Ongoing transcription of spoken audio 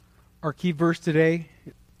Our key verse today,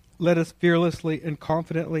 let us fearlessly and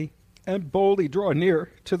confidently and boldly draw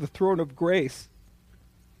near to the throne of grace,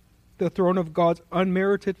 the throne of God's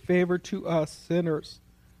unmerited favor to us sinners.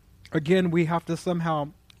 Again, we have to somehow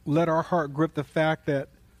let our heart grip the fact that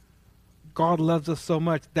God loves us so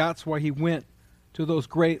much. That's why he went to those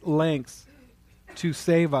great lengths to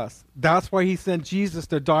save us. That's why he sent Jesus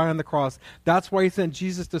to die on the cross. That's why he sent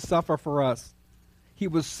Jesus to suffer for us. He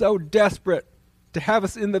was so desperate to have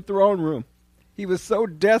us in the throne room. He was so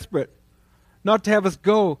desperate not to have us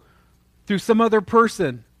go through some other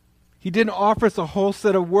person. He didn't offer us a whole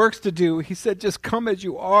set of works to do. He said, just come as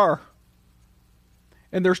you are.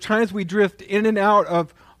 And there's times we drift in and out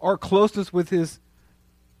of our closeness with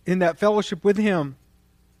in that fellowship with him.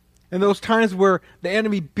 And those times where the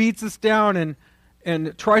enemy beats us down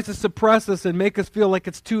and tries to suppress us and make us feel like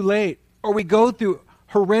it's too late. Or we go through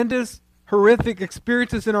horrific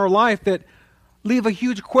experiences in our life that leave a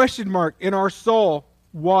huge question mark in our soul.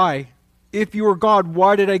 Why? If you were God,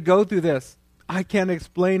 why did I go through this? I can't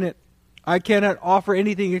explain it. I cannot offer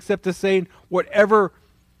anything except to say whatever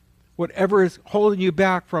is holding you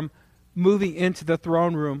back from moving into the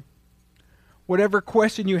throne room. Whatever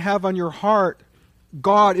question you have on your heart,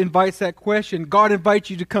 God invites that question. God invites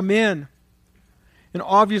you to come in. And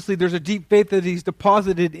obviously there's a deep faith that he's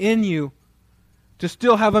deposited in you to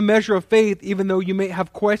still have a measure of faith, even though you may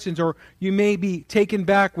have questions or you may be taken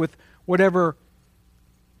back with whatever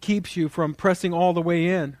keeps you from pressing all the way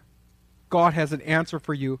in. God has an answer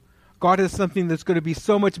for you. God has something that's going to be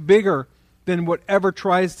so much bigger than whatever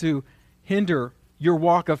tries to hinder your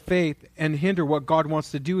walk of faith and hinder what God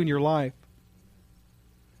wants to do in your life.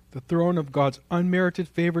 The throne of God's unmerited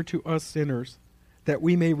favor to us sinners, that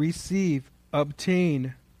we may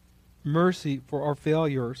obtain mercy for our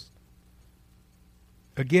failures.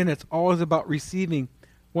 Again, it's always about receiving.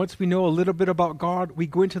 Once we know a little bit about God, we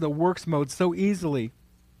go into the works mode so easily.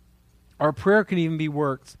 Our prayer can even be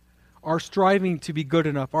works. Our striving to be good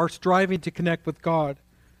enough. Our striving to connect with God.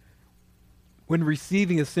 When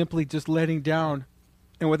receiving is simply just letting down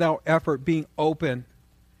and without effort being open.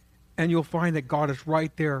 And you'll find that God is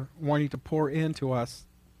right there wanting to pour into us.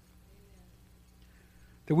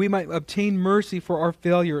 That we might obtain mercy for our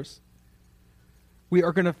failures. We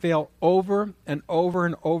are going to fail over and over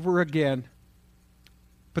and over again.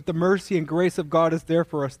 But the mercy and grace of God is there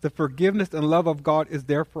for us. The forgiveness and love of God is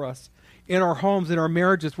there for us. In our homes, in our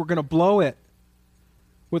marriages, we're going to blow it.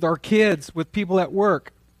 With our kids, with people at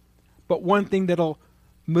work. But one thing that'll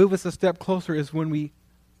move us a step closer is when we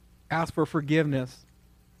ask for forgiveness.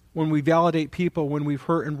 When we validate people when we've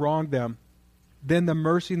hurt and wronged them. Then the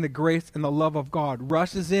mercy and the grace and the love of God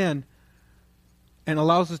rushes in and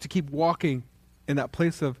allows us to keep walking in that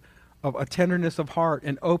place of a tenderness of heart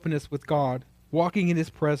and openness with God, walking in his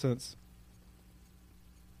presence.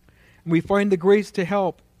 And we find the grace to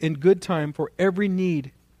help in good time for every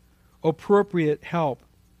need, appropriate help,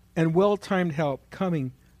 and well-timed help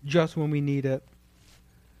coming just when we need it.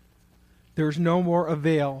 There's no more a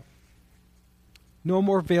veil. No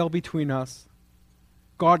more veil between us.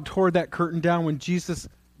 God tore that curtain down when Jesus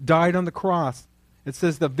died on the cross. It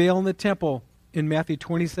says the veil in the temple in Matthew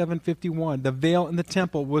 27:51. The veil in the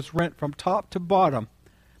temple was rent from top to bottom.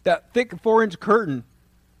 That thick 4-inch curtain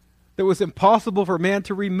that was impossible for man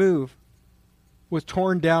to remove was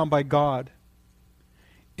torn down by God.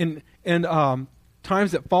 In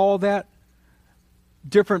times that followed that,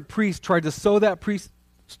 different priests tried to sew that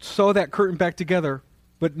curtain back together,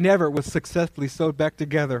 but never was successfully sewed back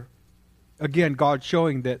together. Again, God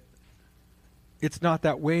showing that it's not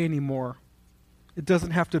that way anymore. It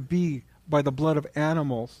doesn't have to be by the blood of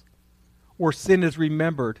animals, or sin is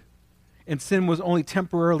remembered. And sin was only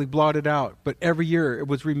temporarily blotted out, but every year it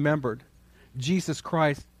was remembered. Jesus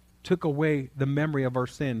Christ took away the memory of our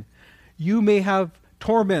sin. You may have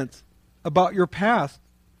torments about your past.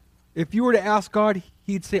 If you were to ask God,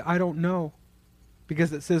 he'd say, I don't know.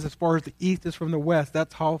 Because it says as far as the east is from the west,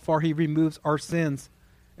 that's how far he removes our sins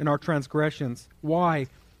and our transgressions. Why?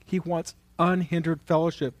 He wants unhindered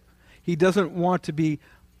fellowship. He doesn't want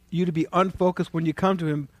you to be unfocused when you come to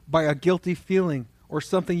him by a guilty feeling or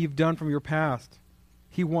something you've done from your past.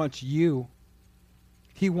 He wants you.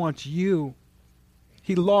 He wants you.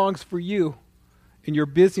 He longs for you in your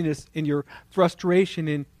busyness, in your frustration,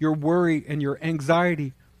 in your worry, and your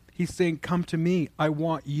anxiety. He's saying, come to me. I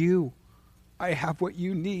want you. I have what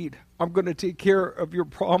you need. I'm going to take care of your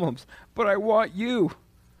problems, but I want you.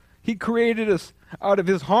 He created us out of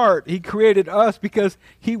his heart. He created us because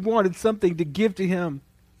he wanted something to give to him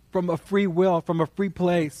from a free will, from a free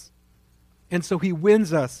place. And so he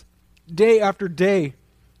wins us day after day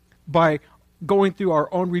by going through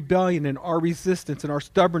our own rebellion and our resistance and our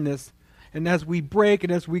stubbornness. And as we break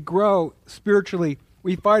and as we grow spiritually,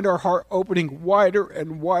 we find our heart opening wider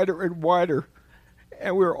and wider and wider.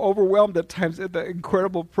 And we're overwhelmed at times at the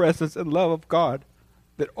incredible presence and love of God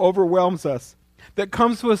that overwhelms us, that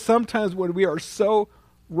comes to us sometimes when we are so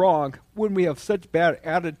wrong, when we have such bad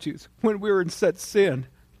attitudes, when we're in such sin.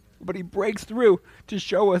 But he breaks through to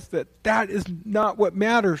show us that that is not what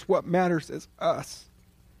matters. What matters is us.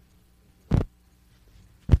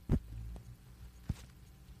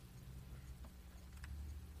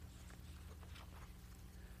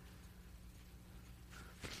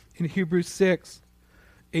 In Hebrews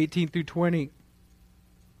 6:18 through 20,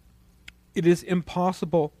 it is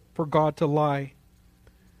impossible for God to lie,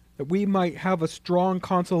 that we might have a strong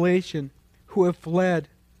consolation who have fled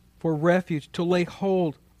for refuge to lay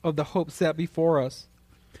hold of the hope set before us.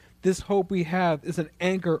 This hope we have is an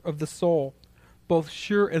anchor of the soul, both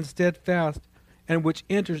sure and steadfast, and which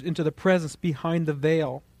enters into the presence behind the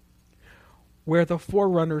veil, where the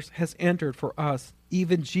forerunners has entered for us,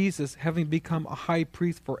 even Jesus having become a high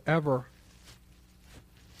priest forever.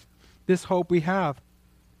 This hope we have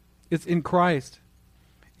is in Christ.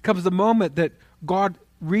 It comes the moment that God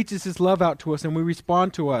reaches his love out to us and we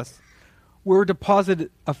respond to us. We're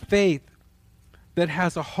deposited a faith that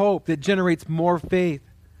has a hope that generates more faith,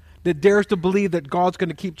 that dares to believe that God's going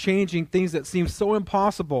to keep changing things that seem so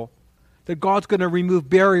impossible, that God's going to remove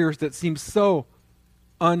barriers that seem so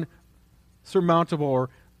unsurmountable or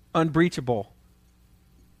unbreachable.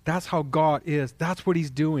 That's how God is. That's what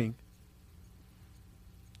he's doing.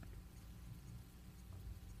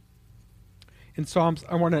 In Psalms,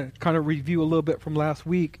 I want to kind of review a little bit from last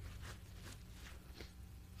week.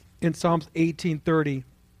 In Psalms 18:30,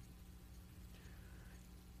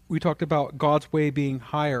 we talked about God's way being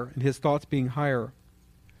higher and his thoughts being higher.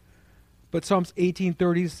 But Psalms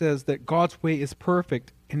 18:30 says that God's way is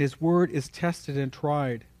perfect and his word is tested and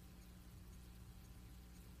tried.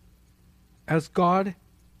 As God,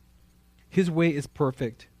 his way is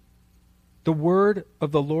perfect. The word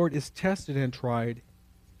of the Lord is tested and tried.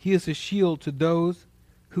 He is a shield to those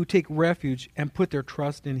who take refuge and put their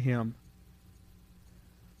trust in him.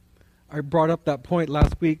 I brought up that point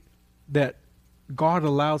last week that God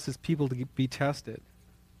allows his people to be tested.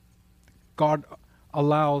 God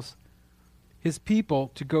allows his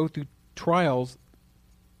people to go through trials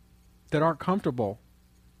that aren't comfortable,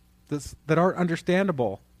 that aren't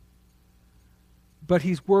understandable. But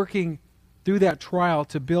he's working through that trial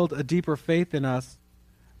to build a deeper faith in us.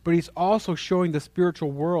 But he's also showing the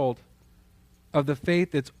spiritual world of the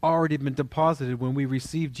faith that's already been deposited when we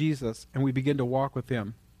receive Jesus and we begin to walk with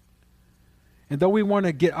him. And though we want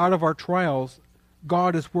to get out of our trials,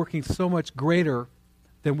 God is working so much greater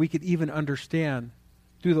than we could even understand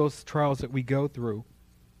through those trials that we go through.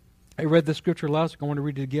 I read the scripture last week. I want to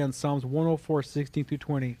read it again. Psalms 104:16 through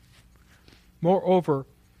 20. Moreover,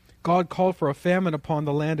 God called for a famine upon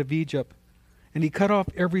the land of Egypt, and he cut off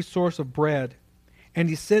every source of bread. And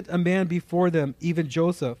he sent a man before them, even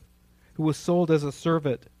Joseph, who was sold as a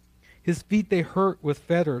servant. His feet they hurt with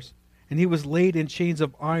fetters, and he was laid in chains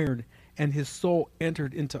of iron, and his soul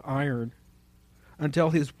entered into iron,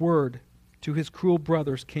 until his word to his cruel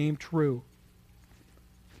brothers came true.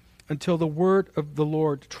 Until the word of the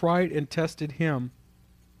Lord tried and tested him.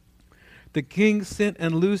 The king sent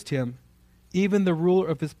and loosed him, even the ruler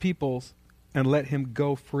of his peoples, and let him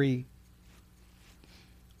go free.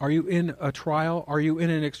 Are you in a trial? Are you in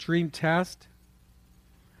an extreme test?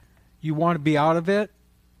 You want to be out of it?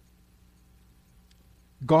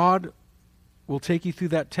 God will take you through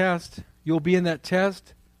that test. You'll be in that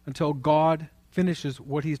test until God finishes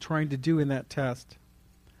what he's trying to do in that test.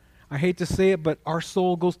 I hate to say it, but our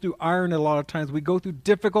soul goes through iron a lot of times. We go through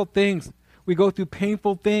difficult things. We go through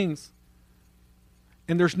painful things.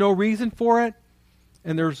 And there's no reason for it.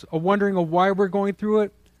 And there's a wondering of why we're going through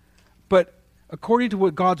it. But according to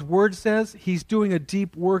what God's word says, he's doing a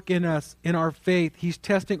deep work in us, in our faith. He's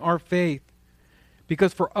testing our faith.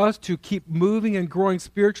 Because for us to keep moving and growing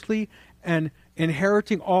spiritually and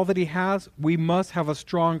inheriting all that he has, we must have a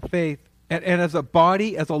strong faith. And as a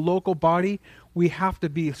body, as a local body, we have to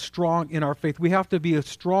be strong in our faith. We have to be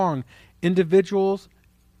strong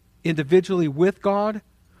individually with God,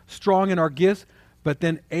 strong in our gifts, but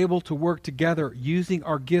then able to work together using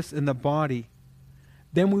our gifts in the body.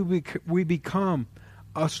 Then we become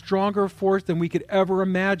a stronger force than we could ever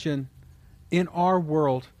imagine in our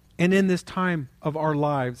world and in this time of our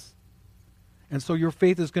lives. And so your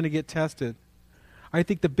faith is going to get tested. I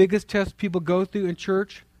think the biggest test people go through in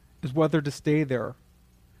church is whether to stay there.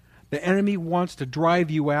 The enemy wants to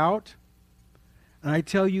drive you out. And I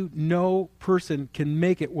tell you, no person can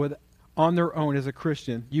make it on their own as a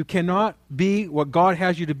Christian. You cannot be what God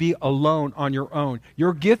has you to be alone on your own.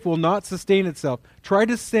 Your gift will not sustain itself. Try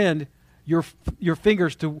to send your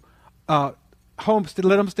fingers to homes to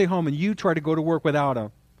let them stay home, and you try to go to work without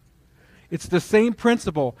them. It's the same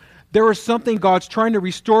principle. There is something God's trying to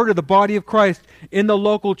restore to the body of Christ in the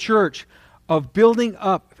local church of building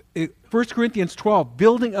up, 1 Corinthians 12,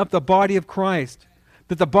 building up the body of Christ,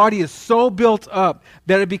 that the body is so built up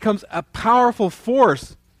that it becomes a powerful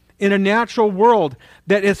force in a natural world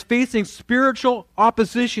that is facing spiritual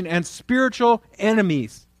opposition and spiritual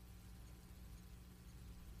enemies.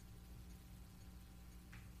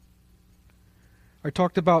 I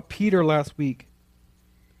talked about Peter last week.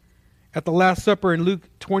 At the Last Supper in Luke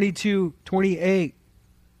 22:28,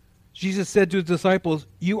 Jesus said to his disciples,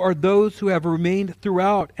 "You are those who have remained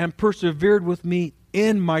throughout and persevered with me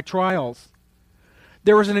in my trials."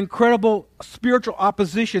 There was an incredible spiritual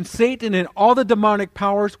opposition. Satan and all the demonic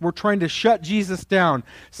powers were trying to shut Jesus down.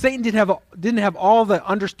 Satan didn't have all the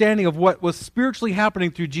understanding of what was spiritually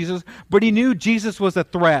happening through Jesus, but he knew Jesus was a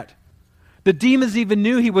threat. The demons even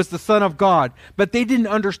knew he was the Son of God, but they didn't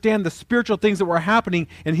understand the spiritual things that were happening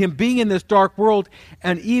and him being in this dark world,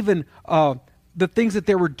 and even the things that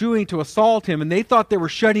they were doing to assault him. And they thought they were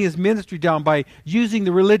shutting his ministry down by using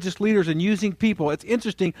the religious leaders and using people. It's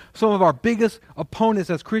interesting, some of our biggest opponents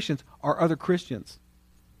as Christians are other Christians,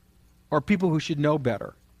 or people who should know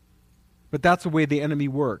better. But that's the way the enemy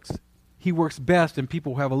works. He works best in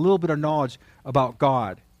people who have a little bit of knowledge about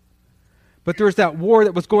God. But there's that war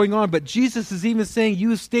that was going on. But Jesus is even saying,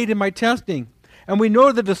 "You stayed in my testing." And we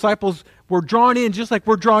know the disciples were drawn in just like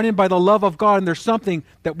we're drawn in by the love of God. And there's something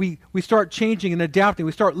that we start changing and adapting.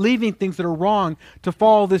 We start leaving things that are wrong to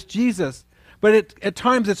follow this Jesus. But at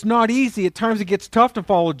times it's not easy. At times it gets tough to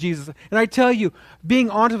follow Jesus. And I tell you, being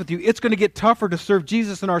honest with you, it's going to get tougher to serve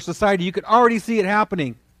Jesus in our society. You can already see it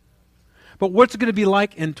happening. But what's it going to be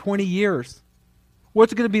like in 20 years?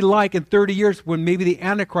 What's it going to be like in 30 years when maybe the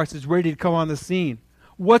Antichrist is ready to come on the scene?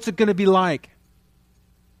 What's it going to be like?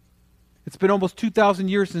 It's been almost 2,000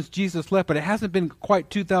 years since Jesus left, but it hasn't been quite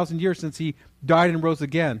 2,000 years since he died and rose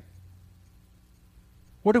again.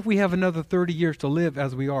 What if we have another 30 years to live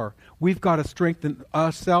as we are? We've got to strengthen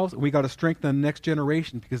ourselves, and we've got to strengthen the next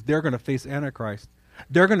generation, because they're going to face Antichrist.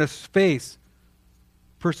 They're going to face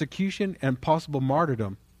persecution and possible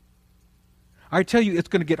martyrdom. I tell you, it's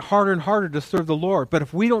going to get harder and harder to serve the Lord. But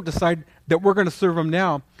if we don't decide that we're going to serve him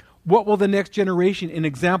now, what will the next generation, in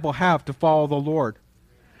example, have to follow the Lord?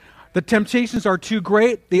 The temptations are too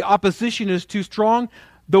great. The opposition is too strong.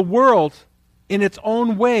 The world, in its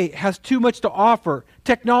own way, has too much to offer.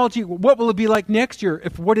 Technology, what will it be like next year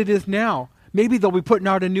if what it is now? Maybe they'll be putting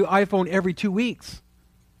out a new iPhone every 2 weeks.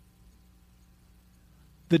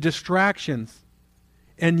 The distractions.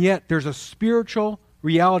 And yet, there's a spiritual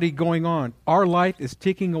reality going on. Our life is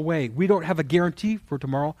ticking away. We don't have a guarantee for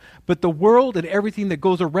tomorrow, but the world and everything that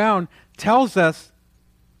goes around tells us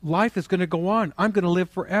life is going to go on. I'm going to live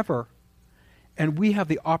forever. And we have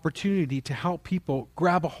the opportunity to help people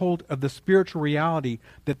grab a hold of the spiritual reality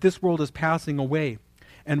that this world is passing away.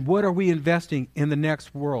 And what are we investing in the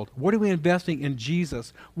next world? What are we investing in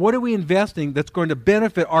Jesus? What are we investing that's going to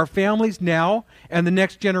benefit our families now and the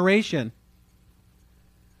next generation?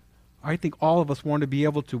 I think all of us want to be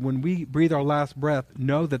able to, when we breathe our last breath,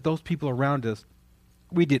 know that those people around us,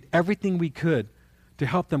 we did everything we could to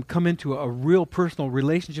help them come into a real personal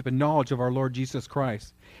relationship and knowledge of our Lord Jesus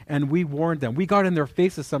Christ. And we warned them. We got in their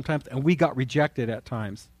faces sometimes, and we got rejected at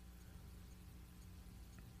times.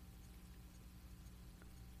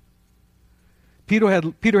 Peter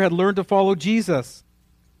had learned to follow Jesus.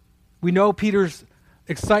 We know Peter's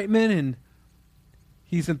excitement and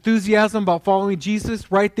his enthusiasm about following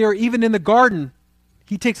Jesus right there, even in the garden.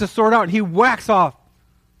 He takes a sword out and he whacks off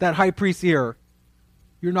that high priest's ear.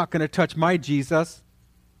 You're not going to touch my Jesus.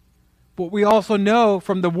 But we also know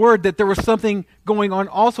from the word that there was something going on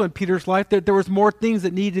also in Peter's life, that there was more things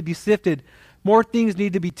that needed to be sifted. More things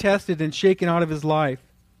need to be tested and shaken out of his life.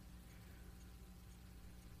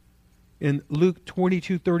 In Luke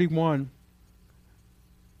 22:31,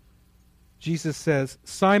 Jesus says,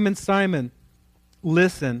 "Simon, Simon,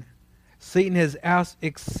 listen, Satan has asked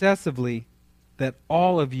excessively that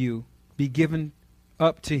all of you be given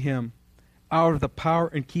up to him out of the power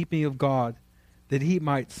and keeping of God, that he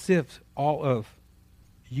might sift all of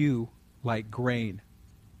you like grain."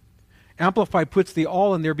 Amplified puts the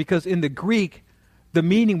all in there because in the Greek, the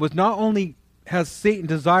meaning was not only has Satan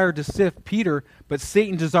desired to sift Peter, but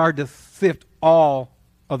Satan desired to sift all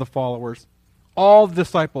of the followers, all the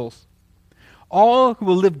disciples. All who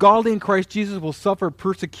will live godly in Christ Jesus will suffer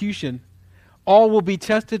persecution. All will be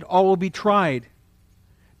tested, all will be tried.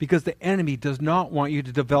 because the enemy does not want you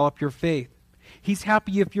to develop your faith. He's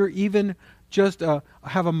happy if you're even just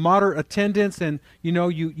have a moderate attendance and you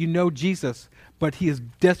know Jesus, but he is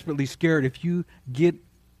desperately scared if you get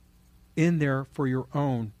in there for your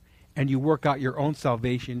own and you work out your own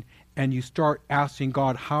salvation and you start asking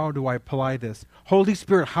God, how do I apply this? Holy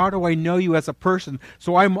Spirit, how do I know you as a person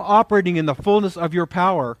so I'm operating in the fullness of your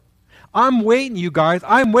power? I'm waiting, you guys.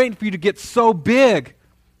 I'm waiting for you to get so big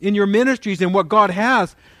in your ministries and what God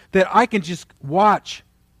has that I can just watch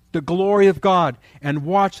the glory of God and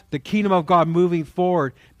watch the kingdom of God moving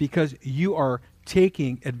forward because you are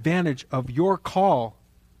taking advantage of your call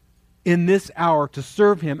in this hour to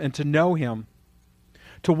serve him and to know him,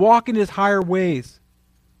 to walk in his higher ways.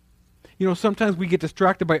 Sometimes we get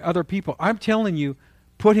distracted by other people. I'm telling you,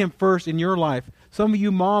 put him first in your life. Some of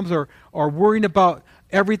you moms are worrying about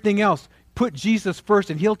everything else. Put Jesus first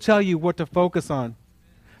and he'll tell you what to focus on.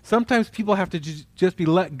 Sometimes people have to just be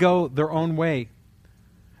let go their own way.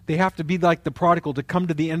 They have to be like the prodigal to come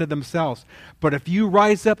to the end of themselves. But if you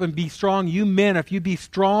rise up and be strong, you men, if you be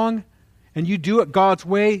strong and you do it God's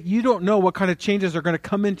way, you don't know what kind of changes are going to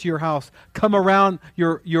come into your house, come around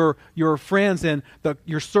your friends and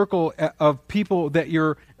your circle of people that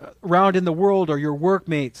you're around in the world or your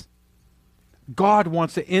workmates. God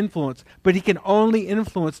wants to influence, but he can only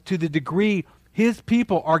influence to the degree his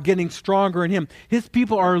people are getting stronger in him. His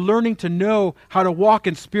people are learning to know how to walk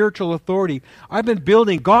in spiritual authority. I've been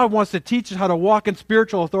building. God wants to teach us how to walk in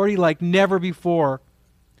spiritual authority like never before.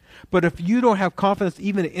 But if you don't have confidence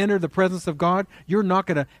even to enter the presence of God, you're not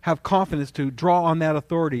going to have confidence to draw on that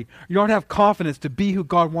authority. You don't have confidence to be who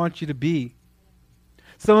God wants you to be.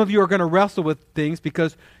 Some of you are going to wrestle with things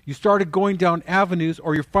because you started going down avenues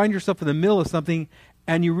or you find yourself in the middle of something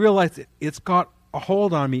and you realize it's got a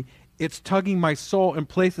hold on me. It's tugging my soul in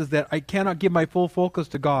places that I cannot give my full focus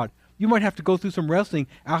to God. You might have to go through some wrestling,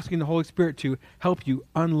 asking the Holy Spirit to help you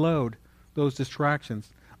unload those distractions,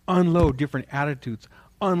 unload different attitudes,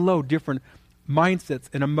 unload different mindsets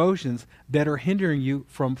and emotions that are hindering you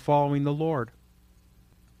from following the Lord.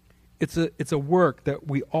 It's a work that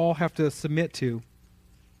we all have to submit to.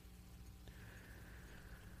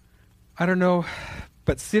 I don't know,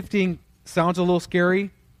 but sifting sounds a little scary,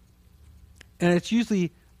 and it's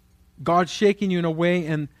usually God shaking you in a way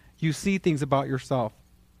and you see things about yourself.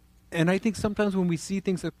 And I think sometimes when we see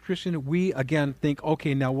things as Christian, we again think,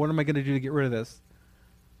 okay, now what am I going to do to get rid of this?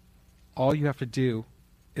 All you have to do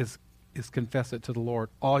is confess it to the Lord.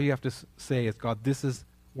 All you have to say is, God, this is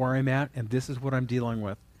where I'm at and this is what I'm dealing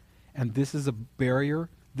with. And this is a barrier.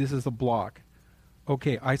 This is a block.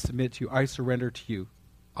 Okay, I submit to you. I surrender to you.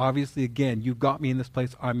 Obviously, again, you've got me in this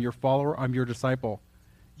place. I'm your follower. I'm your disciple.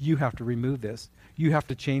 You have to remove this. You have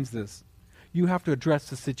to change this. You have to address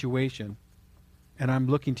the situation. And I'm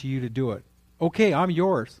looking to you to do it. Okay, I'm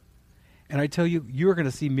yours. And I tell you, you're going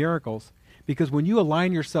to see miracles. Because when you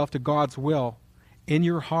align yourself to God's will in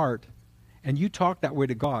your heart, and you talk that way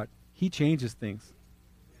to God, he changes things.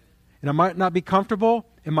 And it might not be comfortable.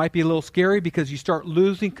 It might be a little scary because you start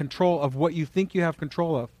losing control of what you think you have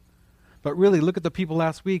control of. But really, look at the people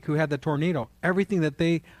last week who had the tornado. Everything that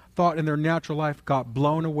they thought in their natural life got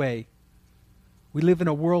blown away. We live in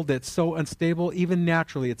a world that's so unstable, even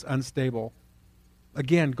naturally it's unstable.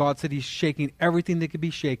 Again, God said he's shaking everything that could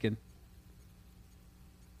be shaken.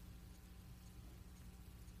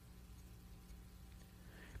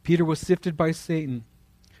 Peter was sifted by Satan.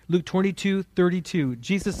 Luke 22:32,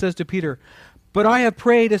 Jesus says to Peter, "But I have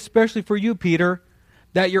prayed especially for you, Peter,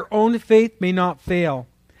 that your own faith may not fail.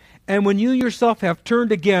 And when you yourself have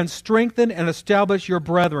turned again, strengthen and establish your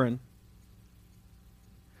brethren."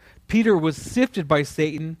 Peter was sifted by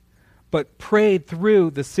Satan, but prayed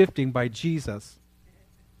through the sifting by Jesus.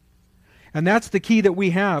 And that's the key that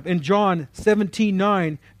we have. In John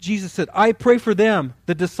 17:9, Jesus said, "I pray for them,"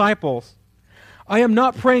 the disciples. "I am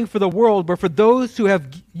not praying for the world, but for those who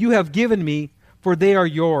you have given me, for they are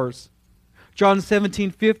yours." John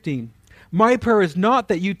 17:15, "My prayer is not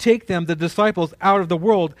that you take them, the disciples, out of the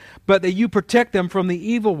world, but that you protect them from the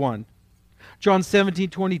evil one." John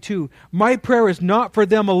 17:22, "My prayer is not for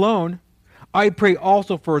them alone. I pray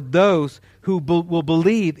also for those who will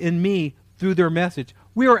believe in me through their message."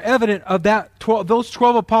 We are evident of that. Those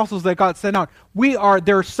 12 apostles that got sent out. We are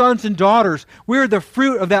their sons and daughters. We are the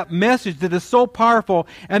fruit of that message that is so powerful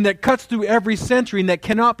and that cuts through every century and that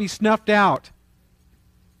cannot be snuffed out.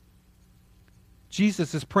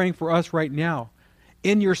 Jesus is praying for us right now.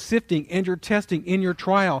 In your sifting, in your testing, in your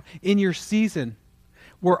trial, in your season,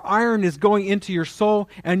 where iron is going into your soul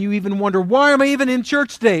and you even wonder, why am I even in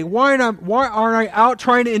church today? Why aren't I out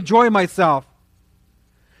trying to enjoy myself?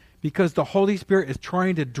 Because the Holy Spirit is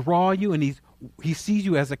trying to draw you and he's He sees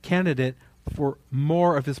you as a candidate for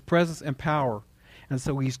more of his presence and power. And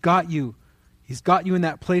so he's got you. He's got you in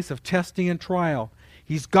that place of testing and trial.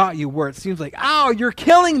 He's got you where it seems like, ow, you're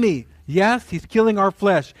killing me. Yes, he's killing our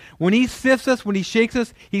flesh. When he sifts us, when he shakes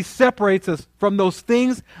us, he separates us from those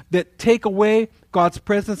things that take away God's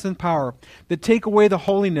presence and power, that take away the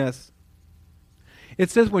holiness. It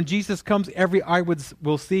says when Jesus comes, every eye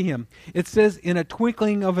will see him. It says in a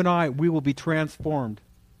twinkling of an eye, we will be transformed.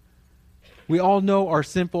 We all know our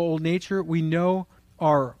sinful old nature. We know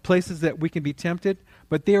our places that we can be tempted.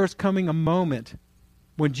 But there is coming a moment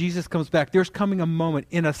when Jesus comes back. There's coming a moment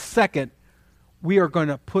in a second we are going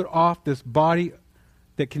to put off this body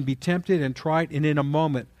that can be tempted and tried, and in a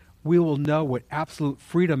moment we will know what absolute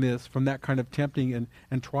freedom is from that kind of tempting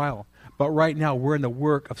and trial. But right now we're in the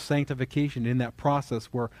work of sanctification, in that process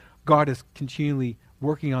where God is continually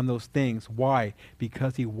working on those things. Why?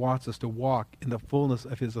 Because he wants us to walk in the fullness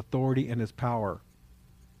of his authority and his power.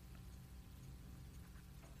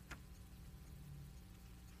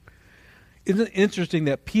 Isn't it interesting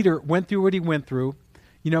that Peter went through what he went through?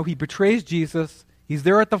 He betrays Jesus. He's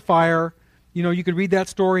there at the fire. You could read that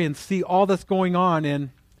story and see all that's going on,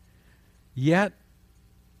 and yet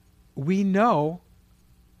we know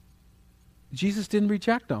Jesus didn't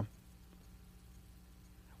reject him.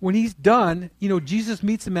 When he's done, Jesus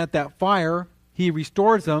meets him at that fire. He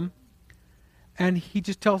restores him, and he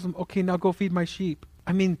just tells him, okay, now go feed my sheep.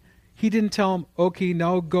 He didn't tell him, okay,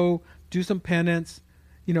 now go do some penance.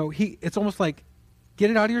 It's almost like,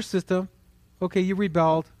 get it out of your system. Okay, you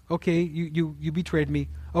rebelled. Okay, you betrayed me.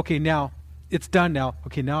 Okay, now it's done now.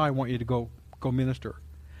 Okay, now I want you to go minister.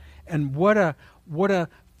 And what a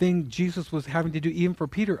thing Jesus was having to do even for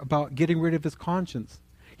Peter about getting rid of his conscience.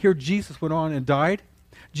 Here Jesus went on and died.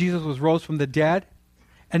 Jesus was rose from the dead.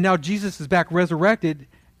 And now Jesus is back resurrected,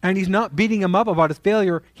 and he's not beating him up about his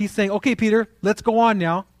failure. He's saying, okay, Peter, let's go on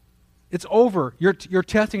now. It's over. Your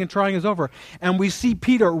testing and trying is over. And we see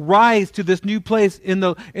Peter rise to this new place in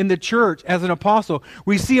the church as an apostle.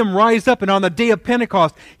 We see him rise up, and on the day of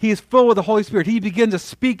Pentecost, he is full with the Holy Spirit. He begins to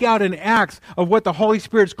speak out in Acts of what the Holy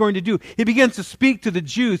Spirit's going to do. He begins to speak to the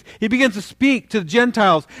Jews. He begins to speak to the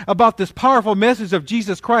Gentiles about this powerful message of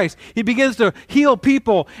Jesus Christ. He begins to heal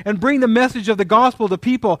people and bring the message of the gospel to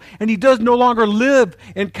people. And he does no longer live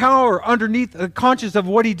and cower underneath the conscience of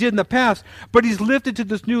what he did in the past, but he's lifted to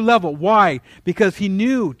this new level. Why? Because he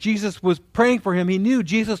knew Jesus was praying for him. He knew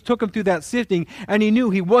Jesus took him through that sifting, and he knew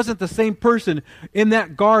he wasn't the same person in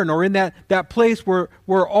that garden or in that place where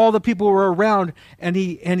all the people were around, and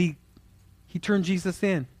he turned Jesus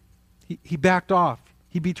in. He backed off.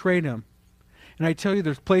 He betrayed him. And I tell you,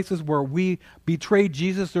 there's places where we betray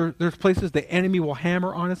Jesus. There's places the enemy will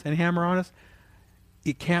hammer on us.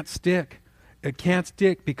 It can't stick. It can't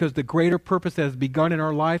stick because the greater purpose that has begun in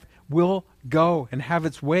our life will go and have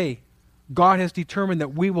its way. God has determined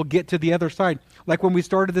that we will get to the other side. Like when we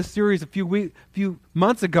started this series a few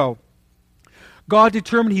months ago. God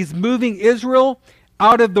determined he's moving Israel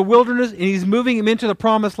out of the wilderness, and he's moving him into the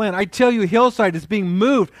promised land. I tell you, Hillside is being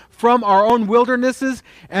moved from our own wildernesses,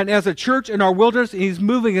 and as a church in our wilderness, he's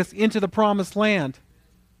moving us into the promised land.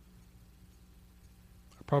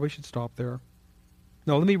 I probably should stop there.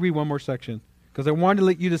 No, let me read one more section, because I wanted to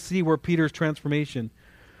let you to see where Peter's transformation.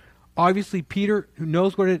 Obviously, Peter, who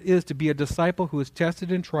knows what it is to be a disciple who is tested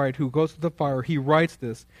and tried, who goes to the fire, he writes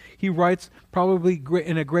this. He writes probably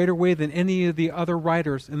in a greater way than any of the other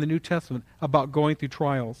writers in the New Testament about going through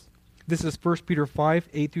trials. This is 1 Peter 5,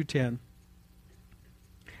 8 through 10.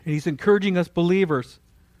 And he's encouraging us believers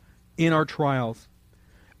in our trials.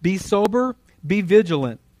 Be sober, be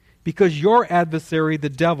vigilant, because your adversary, the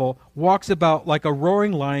devil, walks about like a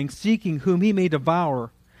roaring lion, seeking whom he may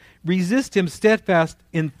devour. Resist him steadfast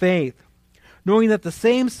in faith, knowing that the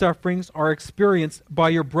same sufferings are experienced by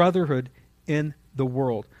your brotherhood in the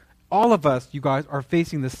world. All of us, you guys, are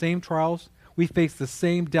facing the same trials. We face the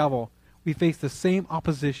same devil. We face the same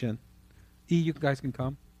opposition. You guys can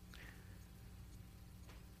come.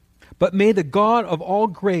 But may the God of all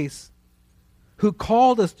grace, who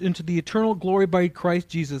called us into the eternal glory by Christ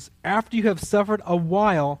Jesus, after you have suffered a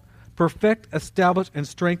while, perfect, establish, and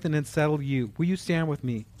strengthen and settle you. Will you stand with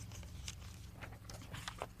me?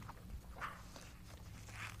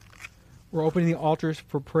 We're opening the altars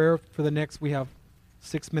for prayer for the next, we have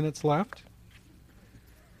 6 minutes left.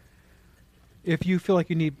 If you feel like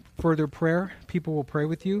you need further prayer, people will pray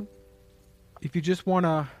with you. If you just want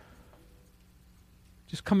to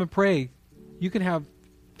just come and pray, you can have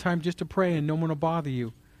time just to pray and no one will bother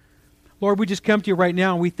you. Lord, we just come to you right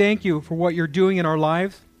now and we thank you for what you're doing in our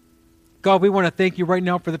lives. God, we want to thank you right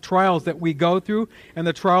now for the trials that we go through and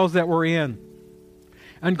the trials that we're in.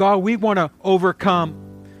 And God, we want to overcome.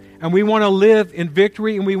 And we want to live in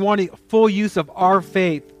victory, and we want full use of our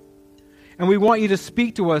faith. And we want you to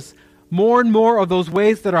speak to us more and more of those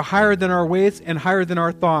ways that are higher than our ways and higher than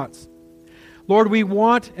our thoughts. Lord, we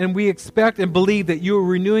want and we expect and believe that you are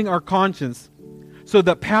renewing our conscience so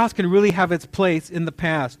that past can really have its place in the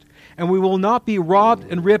past. And we will not be robbed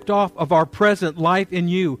and ripped off of our present life in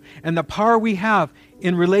you and the power we have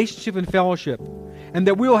in relationship and fellowship. And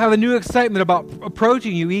that we will have a new excitement about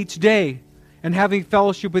approaching you each day and having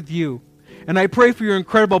fellowship with you. And I pray for your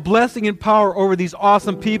incredible blessing and power over these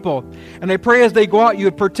awesome people. And I pray as they go out, you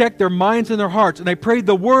would protect their minds and their hearts. And I pray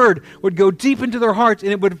the word would go deep into their hearts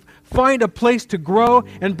and it would find a place to grow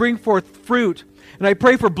and bring forth fruit. And I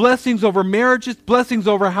pray for blessings over marriages, blessings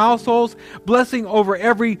over households, blessing over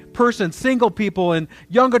every person, single people and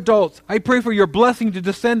young adults. I pray for your blessing to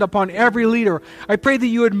descend upon every leader. I pray that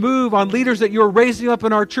you would move on leaders that you are raising up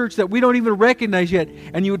in our church that we don't even recognize yet,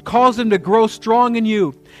 and you would cause them to grow strong in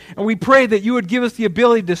you. And we pray that you would give us the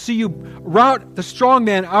ability to see you rout the strong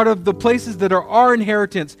man out of the places that are our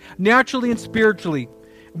inheritance, naturally and spiritually.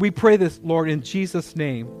 We pray this, Lord, in Jesus'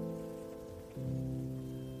 name.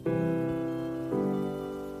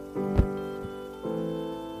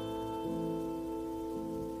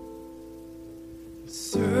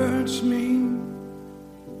 Search me,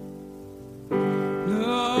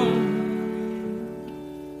 know me,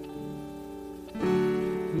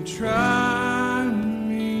 and try